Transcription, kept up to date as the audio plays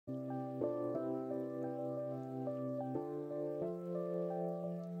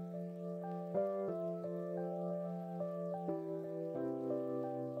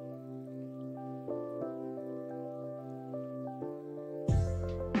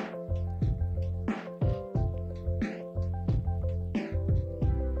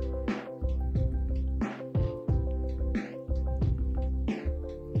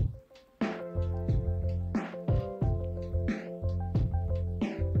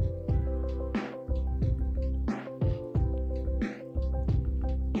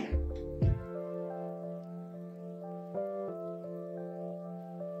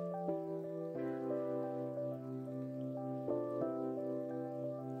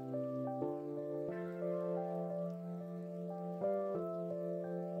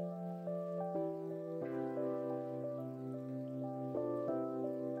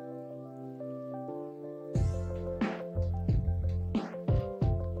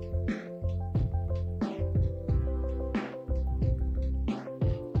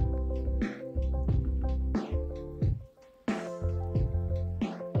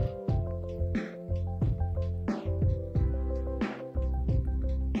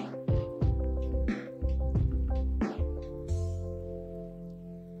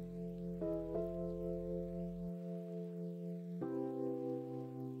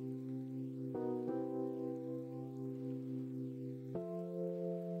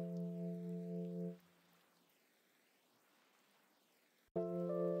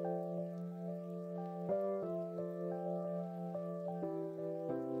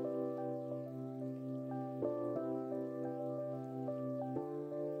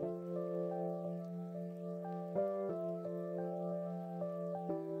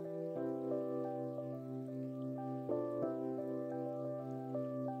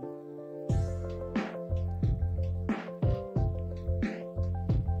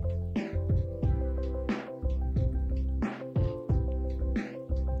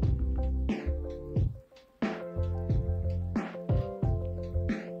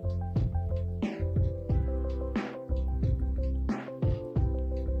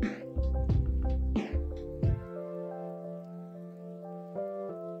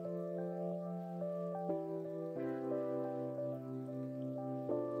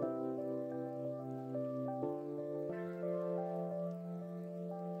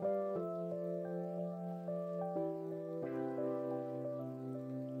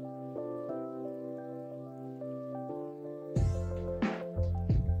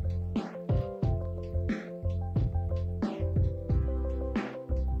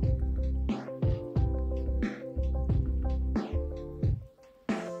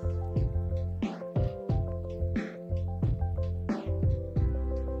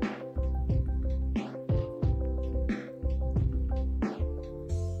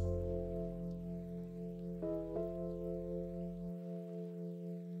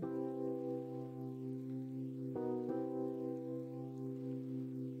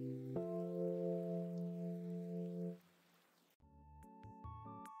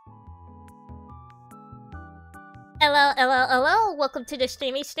Hello, welcome to the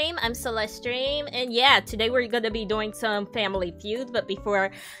Streamy Stream. I'm Celest Stream, and yeah, today we're gonna be doing some Family Feud, but before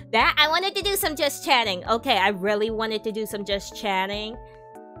that, I wanted to do some Just Chatting. Okay, I really wanted to do some Just Chatting.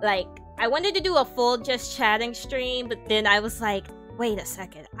 Like, I wanted to do a full Just Chatting stream, but then I was like, wait a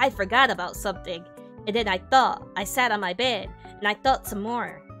second, I forgot about something. And then I sat on my bed, and I thought some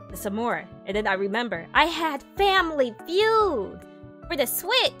more, and then I remember, I had Family Feud! For the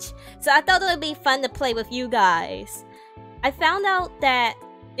Switch, so I thought it would be fun to play with you guys. I found out that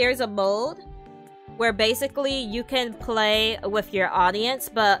there's a mode where basically you can play with your audience,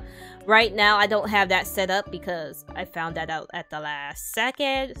 but right now I don't have that set up because I found that out at the last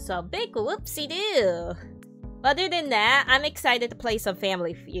second, so big whoopsie-doo. Other than that, I'm excited to play some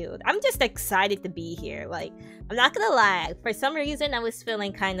Family Feud. I'm just excited to be here. Like, I'm not gonna lie, for some reason I was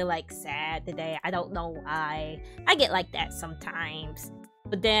feeling kind of like sad today. I don't know why. I get like that sometimes.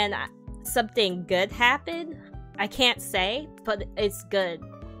 But then something good happened. I can't say, but it's good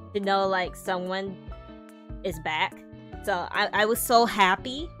to know like someone is back. So I was so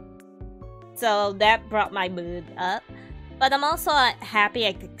happy. So that brought my mood up. But I'm also happy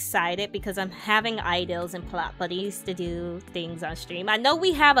and excited because I'm having ideals and plot buddies to do things on stream. I know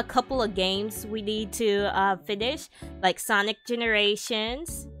we have a couple of games we need to finish, like Sonic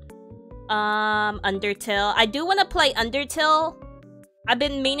Generations, Undertale. I do want to play Undertale. I've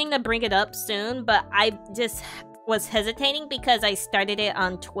been meaning to bring it up soon, but I just was hesitating because I started it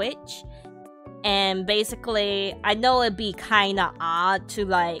on Twitch. And basically, I know it'd be kind of odd to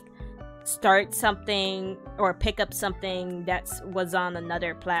like start something or pick up something that was on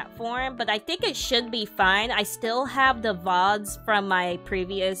another platform, but I think it should be fine. I still have the VODs from my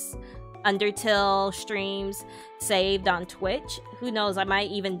previous Undertale streams saved on Twitch. Who knows, I might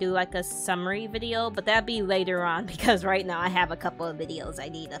even do like a summary video, but that'd be later on because right now I have a couple of videos I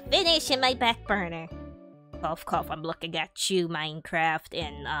need to finish in my back burner. Cough, I'm looking at you, Minecraft,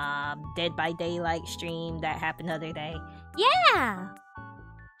 and Dead by Daylight stream that happened the other day. Yeah!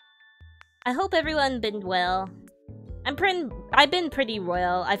 I hope everyone been well. I've been pretty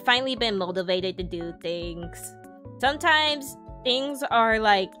well. I've finally been motivated to do things. Sometimes things are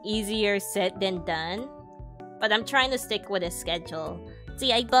like easier said than done, but I'm trying to stick with a schedule.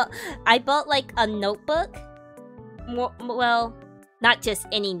 See, I bought like a notebook. Well, not just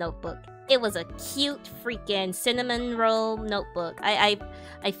any notebook. It was a cute freaking cinnamon roll notebook. I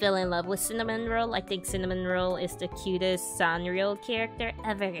fell in love with cinnamon roll. I think cinnamon roll is the cutest Sanrio character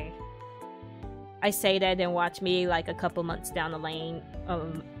ever. I say that and watch me like a couple months down the lane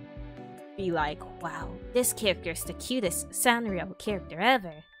be like, wow, this character is the cutest Sanrio character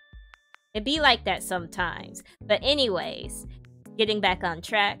ever. It be like that sometimes. But anyways, getting back on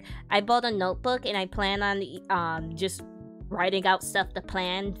track, I bought a notebook and I plan on just writing out stuff to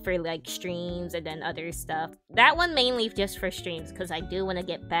plan for like streams and then other stuff. That one mainly just for streams because I do want to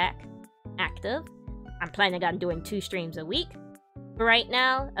get back active. I'm planning on doing 2 streams a week. Right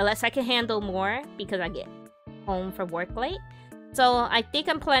now, unless I can handle more because I get home from work late. So I think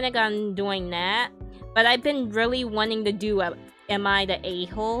I'm planning on doing that. But I've been really wanting to do a Am I the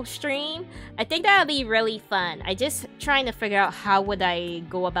A-hole stream. I think that would be really fun. I just trying to figure out how would I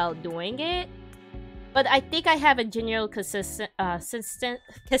go about doing it. But I think I have a general consistence.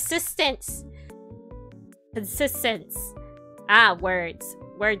 Words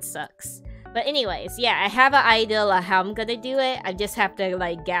sucks. But anyways, yeah, I have an idea of how I'm gonna do it. I just have to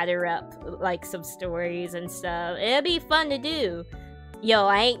like gather up like some stories and stuff. It'll be fun to do. Yo,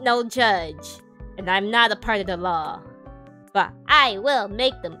 I ain't no judge, and I'm not a part of the law. But I will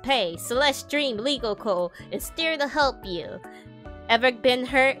make them pay. Celeste Dream Legal Co. is there to help you. Ever been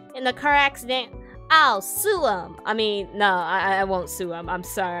hurt in a car accident? I'll sue them. I mean, no, I won't sue them. I'm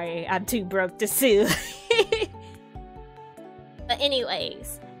sorry. I'm too broke to sue. But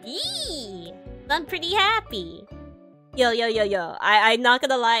anyways. Yee! I'm pretty happy. Yo. I'm not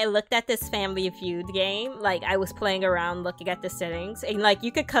gonna lie, I looked at this Family Feud game. Like, I was playing around looking at the settings. And, like,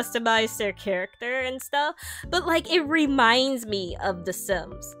 you could customize their character and stuff. But, like, it reminds me of The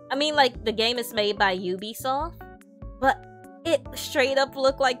Sims. I mean, like, the game is made by Ubisoft. But it straight up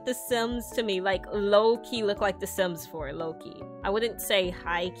looked like The Sims to me. Like, low-key looked like The Sims 4, low-key. I wouldn't say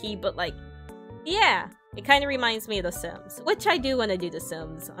high-key, but, like, yeah. It kind of reminds me of The Sims, which I do want to do The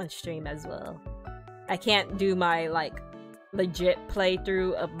Sims on stream as well. I can't do my, like, legit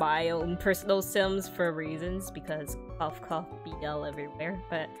playthrough of my own personal Sims for reasons, because cough, BL everywhere.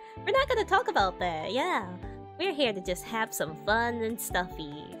 But we're not going to talk about that, yeah. We're here to just have some fun and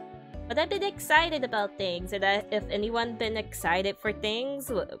stuffy. But I've been excited about things, and if anyone been excited for things,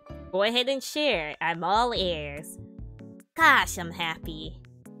 go ahead and share. I'm all ears. Gosh, I'm happy.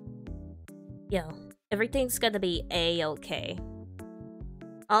 Yo. Everything's gonna be a-okay.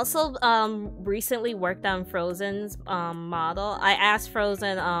 Also, recently worked on Frozen's model. I asked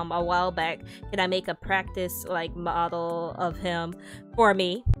Frozen a while back, can I make a practice like model of him for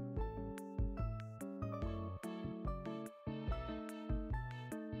me?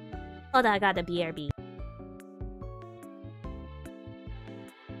 Hold on, I got a BRB.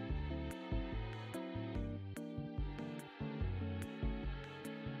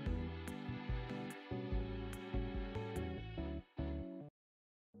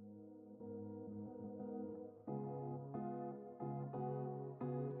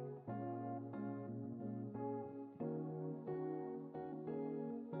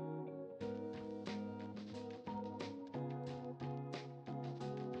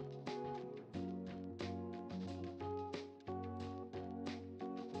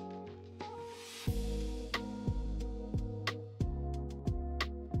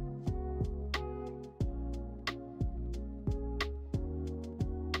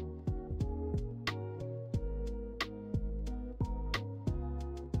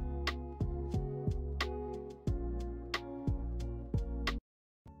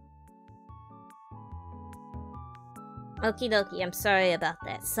 Okie dokie, I'm sorry about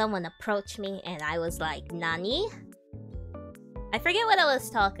that. Someone approached me and I was like, Nani? I forget what I was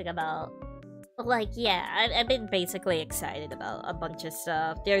talking about. But like, yeah, I've been basically excited about a bunch of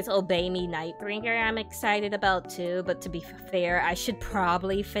stuff. There's Obey Me Nightbringer I'm excited about too, but to be fair, I should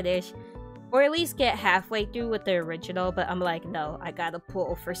probably finish or at least get halfway through with the original, but I'm like, no, I gotta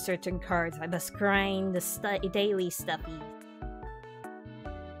pull for certain cards. I must grind the daily stuffy.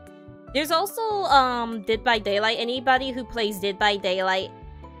 There's also Dead by Daylight. Anybody who plays Dead by Daylight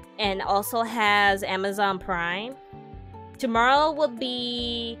and also has Amazon Prime, tomorrow will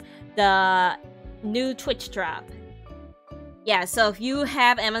be the new Twitch drop. Yeah, so if you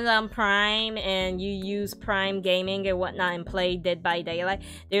have Amazon Prime and you use Prime Gaming and whatnot and play Dead by Daylight,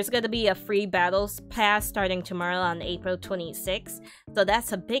 there's gonna be a free Battles Pass starting tomorrow on April 26th. So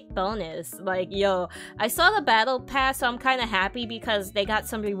that's a big bonus. Like, yo, I saw the Battle Pass, so I'm kind of happy because they got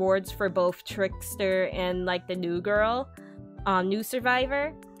some rewards for both Trickster and, like, the new girl, new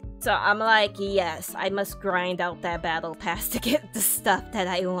Survivor. So I'm like, yes, I must grind out that Battle Pass to get the stuff that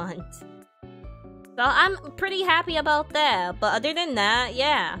I want. So I'm pretty happy about that, but other than that,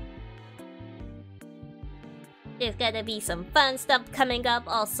 yeah. There's gonna be some fun stuff coming up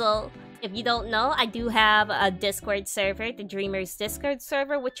also. If you don't know, I do have a Discord server, the Dreamers Discord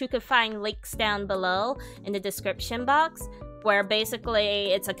server, which you can find links down below in the description box, where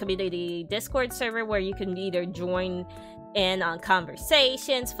basically it's a community Discord server where you can either join in on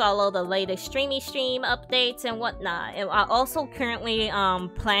conversations, follow the latest stream updates and whatnot. And I'm also currently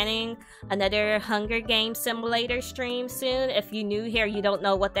planning another Hunger Games simulator stream soon. If you're new here, you don't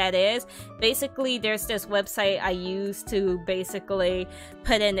know what that is. Basically, there's this website I use to basically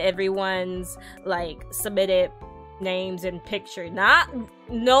put in everyone's like submitted names and picture.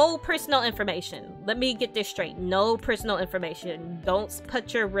 No personal information. Let me get this straight. No personal information. Don't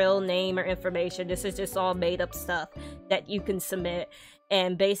put your real name or information. This is just all made up stuff that you can submit.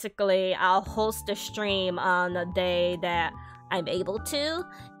 And basically, I'll host a stream on a day that I'm able to,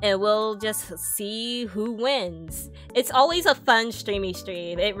 and we'll just see who wins. It's always a fun stream.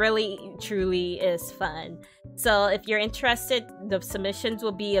 It really, truly is fun. So if you're interested, the submissions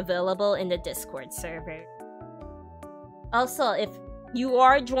will be available in the Discord server. Also, if you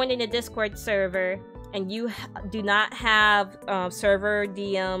are joining the Discord server and you do not have server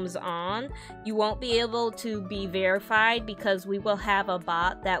DMs on, you won't be able to be verified because we will have a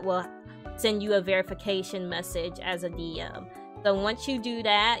bot that will send you a verification message as a DM. So once you do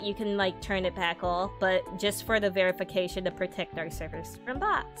that, you can like turn it back off, but just for the verification to protect our servers from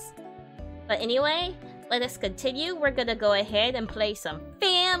bots. But anyway, let us continue. We're gonna go ahead and play some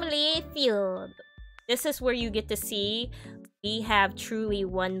Family Feud. This is where you get to see we have truly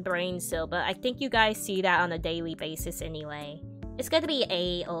one brain cell, but I think you guys see that on a daily basis anyway. It's gonna be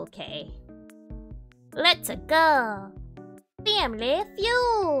a-okay. Let's go! Family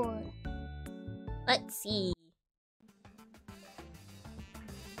Feud! Let's see.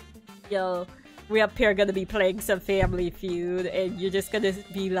 Yo, we up here gonna be playing some Family Feud, and you're just gonna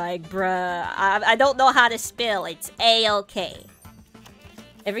be like, bruh, I don't know how to spell. It's a-okay.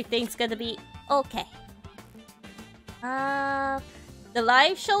 Everything's gonna be okay. The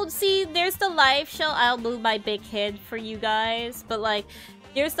live show, see, there's the live show. I'll move my big head for you guys, but like,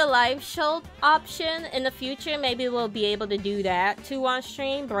 there's the live show option in the future. Maybe we'll be able to do that too on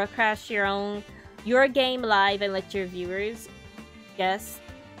stream. Broadcast your game live and let your viewers guess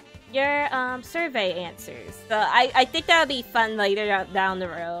your survey answers. So I think that'll be fun later down the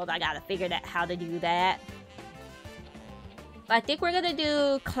road. I gotta figure out how to do that. But I think we're gonna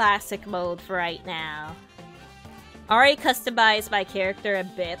do classic mode for right now. Already customized my character a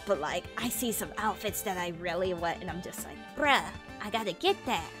bit, but like I see some outfits that I really want and I'm just like, bruh, I gotta get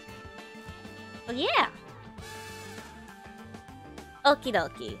that. Well, yeah. Okie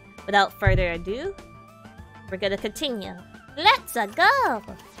dokie. Without further ado, we're gonna continue. Let's go!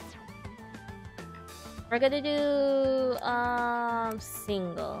 We're gonna do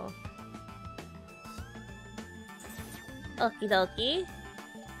single. Okie dokie.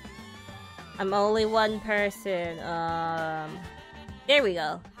 I'm only one person. There we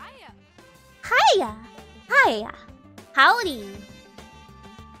go. Hiya! Hiya! Howdy!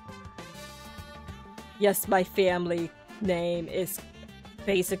 Yes, my family name is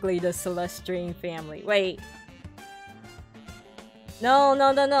basically the Celest family. Wait. No.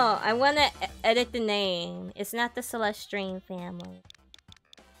 I want to edit the name. It's not the Celest family.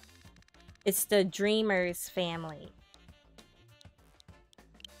 It's the Dreamers family.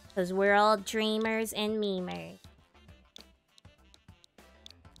 Because we're all dreamers and memers.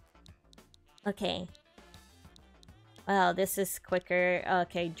 Okay. Well, this is quicker.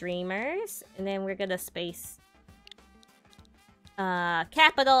 Okay, dreamers. And then we're gonna space...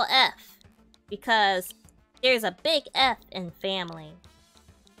 capital F. Because there's a big F in family.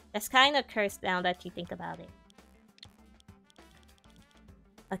 That's kind of cursed now that you think about it.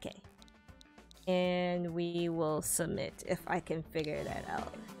 Okay. And we will submit if I can figure that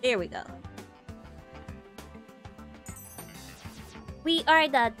out. There we go. We are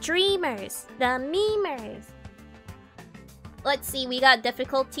the dreamers, the memers. Let's see, we got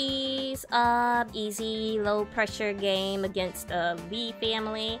difficulties. Easy, low pressure game against the Lee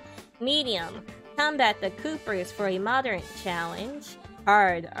family. Medium, combat the Coopers for a moderate challenge.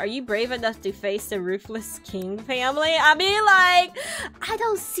 Hard, are you brave enough to face the Ruthless King family? I mean, like, I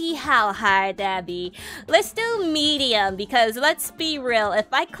don't see how hard that'd be. Let's do medium, because let's be real,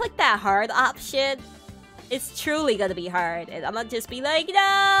 if I click that hard option, it's truly gonna be hard. And I'm gonna just be like,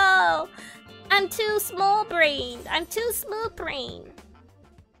 no! I'm too small-brained. I'm too smooth-brained.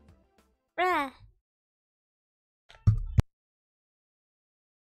 Bruh.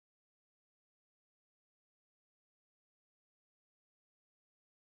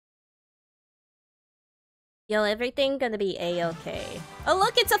 Yo, everything gonna be a-okay. Oh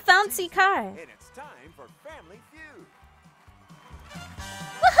look, it's a fancy car. And it's time for Family Feud.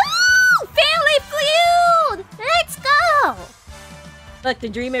 Woohoo! Family Feud! Let's go! Look, the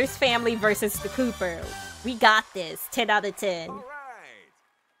Dreamers family versus the Cooper. We got this. 10 out of 10. All right.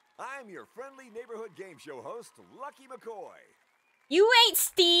 I'm your friendly neighborhood game show host, Lucky McCoy. You ain't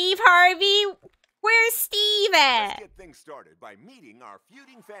Steve Harvey. Where's Steve at? Let's get things started by meeting our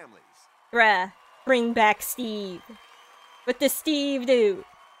feuding families. Bruh. Bring back Steve. What does Steve do?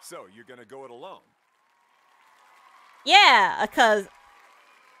 So, you're gonna go it alone? Yeah, because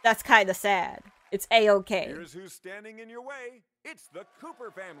that's kind of sad. It's a-okay. Here's who's standing in your way. It's the Cooper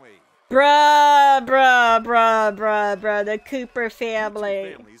family. Bruh, the Cooper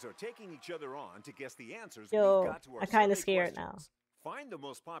family. Two families are taking each other on to guess the answers Yo, we've got to our I'm kind of survey scared questions. Find the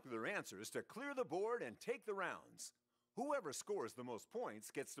most popular answers to clear the board and take the rounds. Whoever scores the most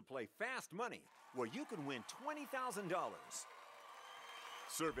points gets to play Fast Money, where you can win $20,000.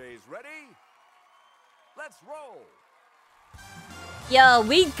 Surveys ready? Let's roll! Yo,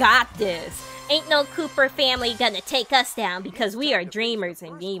 we got this. Ain't no Cooper family gonna take us down because we are dreamers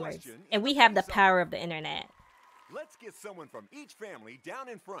and gamers. And we have the power of the internet. Let's get someone from each family down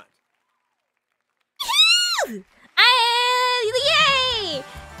in front. Yay!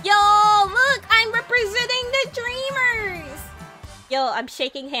 Yo, look, I'm representing the dreamers. Yo, I'm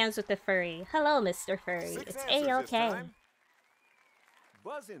shaking hands with the furry. Hello, Mr. Furry. It's a-okay.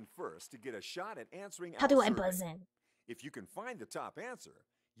 Buzz in first to get a shot at answering. How do I buzz in? If you can find the top answer,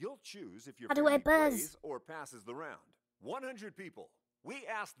 you'll choose if your How do I buzz? plays or passes the round. 100 people. We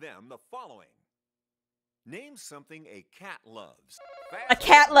asked them the following. Name something a cat loves. A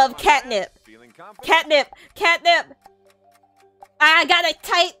cat love catnip. Feeling confident? Catnip. I gotta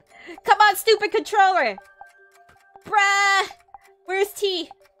type. Come on, stupid controller. Bruh. Where's T?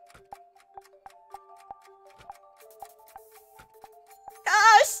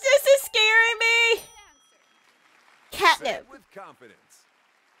 Gosh, this is scaring me. Catnip. With confidence.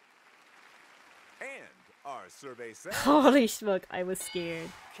 And our survey says Holy smoke, I was scared.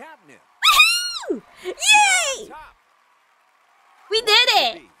 catnip. Woo! Yay! Top. We did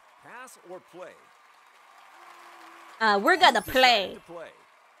it! Pass or play? We're gonna play. Decided to play.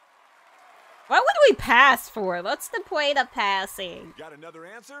 What would we pass for? What's the point of passing? Got another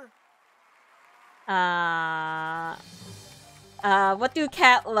answer? What do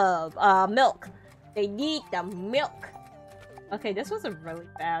cat love? Milk. They need the milk. Okay, this was a really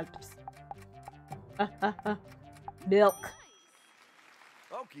bad. Milk.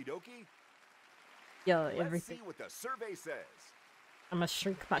 Okie dokie. Yo, Let's everything. see what the survey says. I'm gonna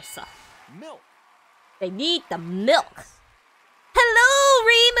shrink myself. Milk. They need the milk. Hello,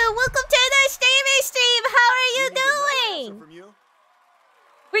 Rima. Welcome to the stream. How are you doing? From you?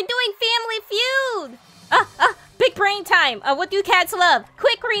 We're doing Family Feud. Big brain time. What do cats love?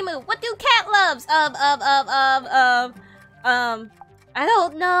 Quick, Rimu. What do cat loves? I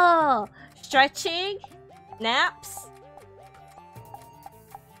don't know. Stretching, naps,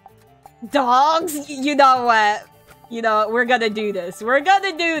 dogs. You know what? You know what? We're gonna do this. We're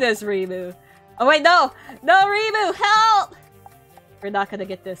gonna do this, Rimu. Oh wait, no, no, Rimu, help! We're not gonna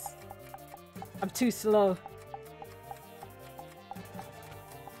get this. I'm too slow.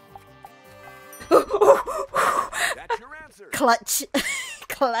 That's your answer. Clutch.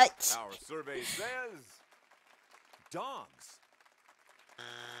 Clutch. Our survey says dogs.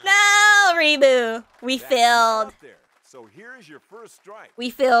 No, Reboot. We That's failed. not up there. So here's your first strike.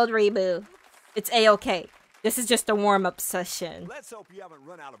 We failed, Reboot. It's A-okay. This is just a warm-up session. Let's hope you haven't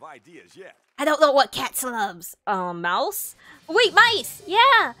run out of ideas yet. I don't know what cats loves. Mouse? Wait, mice!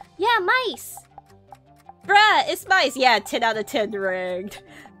 Yeah! Yeah, mice! Bruh, it's mice! Yeah, 10 out of 10 rigged.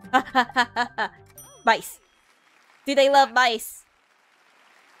 Mice. Do they love mice?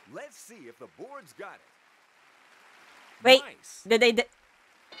 Let's see if the board's got it. Wait, Mice. did they...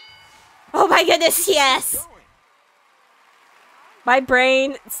 Oh my goodness, yes! Going. My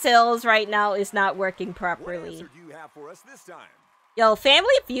brain cells right now is not working What properly. answer do you have for us this time? Yo,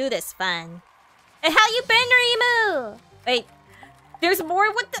 Family Feud is fun. And how you been, Rimu? Wait, there's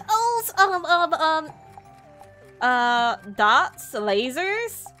more with the O's. Dots,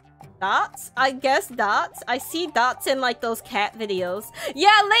 lasers, dots. I guess dots. I see dots in like those cat videos.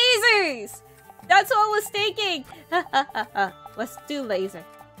 Yeah, lasers. That's what I was thinking. Let's do laser.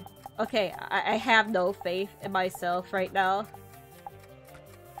 Okay, I have no faith in myself right now.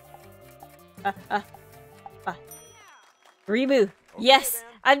 Reboot. Yes, then.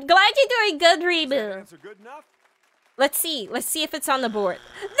 I'm glad you're doing good, Is that Reboot. answer good enough? Let's see if it's on the board.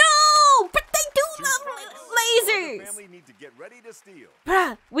 No, but they do Two love strikes. The lasers. family need to get ready to steal.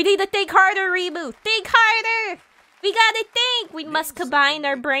 Bruh, we need to think harder, Reboot. Think harder. We gotta think. We must combine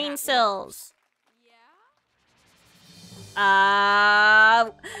our brain cells.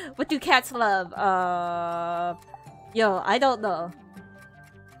 What do cats love? Yo, I don't know.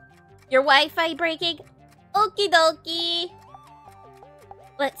 Your Wi-Fi breaking? Okie dokie.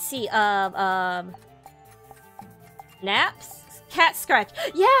 Let's see, naps? Cat scratch.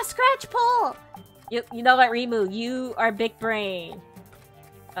 Yeah, scratch pull! You know what, Rimu? You are big brain.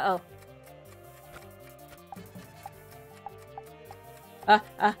 Uh-oh. I'm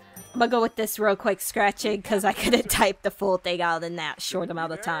gonna go with this real quick scratching because I couldn't type the full thing out in that short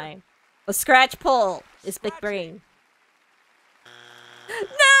amount of time. But scratch pull is big brain.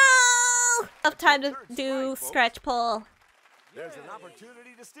 No! Enough time to do scratch pull. There's an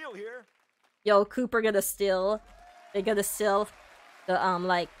opportunity to steal here. Yo, Cooper gonna steal. They're gonna steal the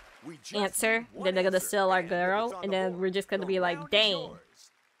like We just answer. need one Then they're gonna answer, steal our and if girl, it's on and the then board, we're just gonna the be like, round is dang. yours.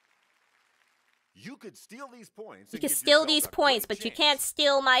 You could steal these points. You and can give steal yourself these a points, great but you chance. can't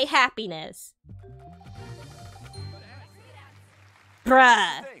steal my happiness.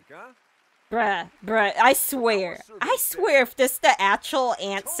 Bruh. Think, huh? Bruh, I swear if this is the actual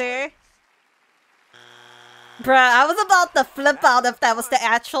answer. Bruh, I was about to flip out if that was the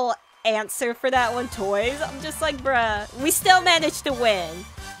actual answer for that one, toys. I'm just like, bruh, we still managed to win.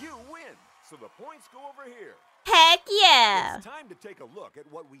 You win, so the points go over here. Heck yeah. It's time to take a look at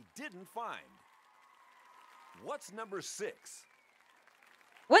what we didn't find. What's number 6?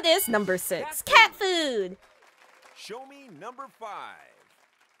 What is number 6? Cat food. Show me number 5.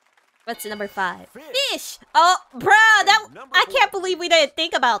 What's number 5? Fish. Fish. Oh, bruh, that And number I can't 4. believe we didn't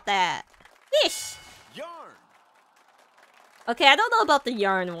think about that. Fish. Yarn. Okay, I don't know about the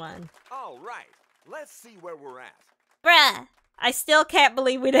yarn one. All right, let's see where we're at. Bruh, I still can't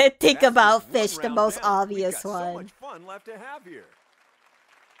believe we didn't think That's about just one fish, the round most down. obvious We've got so one. much fun left to have here.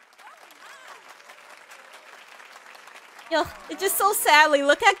 Yo, it's just so sadly.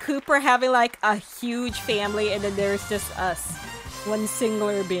 Look at Cooper having like a huge family, and then there's just us, one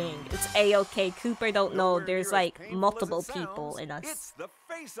singular being. It's a-okay. Cooper don't know Nowhere there's near as like painful as multiple it people sounds. in us. It's the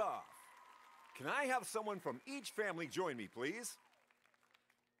face-off. Can I have someone from each family join me, please?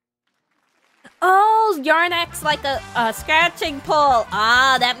 Oh, yarn acts like a scratching pull.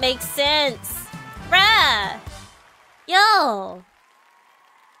 Ah, that makes sense. Bruh. Yo.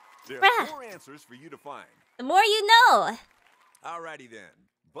 There Bruh. are 4 answers for you to find. The more you know. Alrighty then.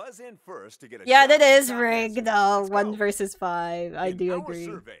 Buzz in first to get a Yeah, shot that at the is top rigged answer. though. Let's 1 go. versus 5. I do agree. In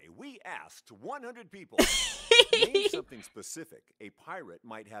our survey, we asked 100 people. Name something specific a pirate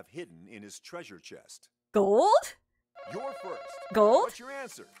might have hidden in his treasure chest. Gold? You're first. Gold? What's your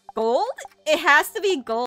answer? Gold? It has to be gold.